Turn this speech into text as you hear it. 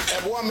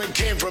That woman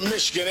came from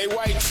Michigan, a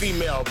white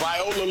female,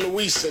 Viola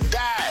Luisa,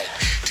 died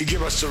to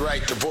give us the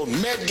right to vote.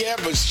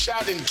 Medgar was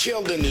shot and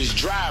killed in his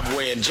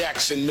driveway in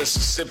Jackson,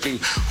 Mississippi,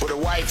 with a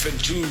wife and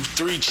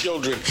three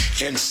children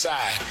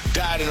inside.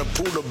 Died in a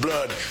pool of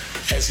blood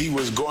as he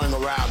was going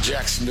around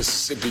Jackson,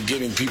 Mississippi,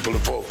 getting people to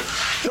vote.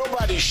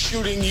 Nobody's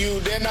shooting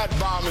you. They're not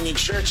bombing in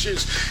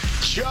churches.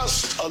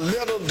 Just a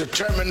little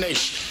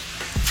determination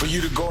for you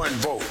to go and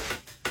vote.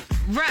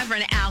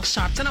 Reverend Al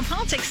Sharpton on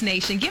Politics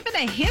Nation, giving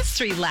a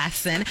history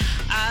lesson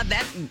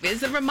that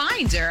is a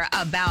reminder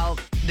about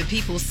the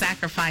people who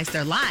sacrificed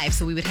their lives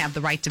so we would have the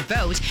right to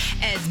vote,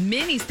 as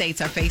many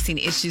states are facing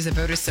issues of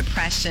voter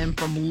suppression,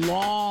 from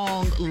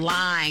long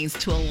lines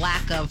to a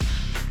lack of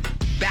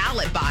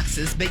ballot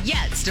boxes, but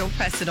yet still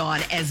press it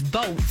on as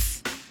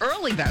votes,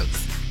 early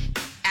votes,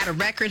 at a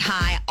record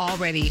high.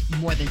 Already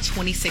more than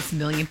 26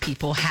 million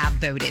people have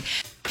voted.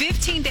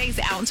 15 days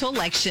out until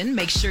election.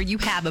 Make sure you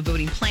have a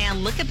voting plan.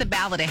 Look at the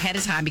ballot ahead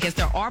of time, because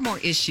there are more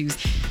issues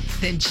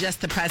than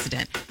just the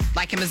president.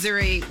 Like in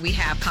Missouri, we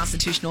have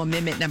Constitutional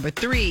Amendment number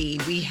 3.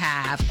 We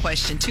have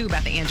question 2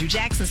 about the Andrew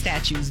Jackson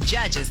statues,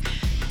 judges.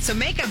 So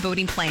make a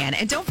voting plan.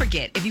 And don't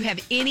forget, if you have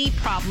any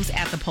problems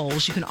at the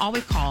polls, you can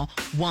always call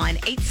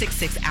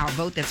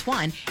 1-866-OUR-VOTE. That's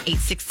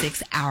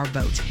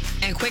 1-866-OUR-VOTE.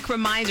 And quick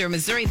reminder,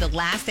 Missouri, the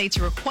last day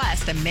to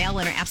request a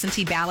mail-in or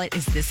absentee ballot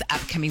is this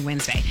upcoming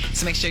Wednesday.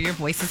 So make sure your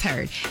voice is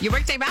heard. Your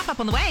workday wrap-up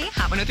on the way.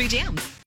 Hot 103 Jams.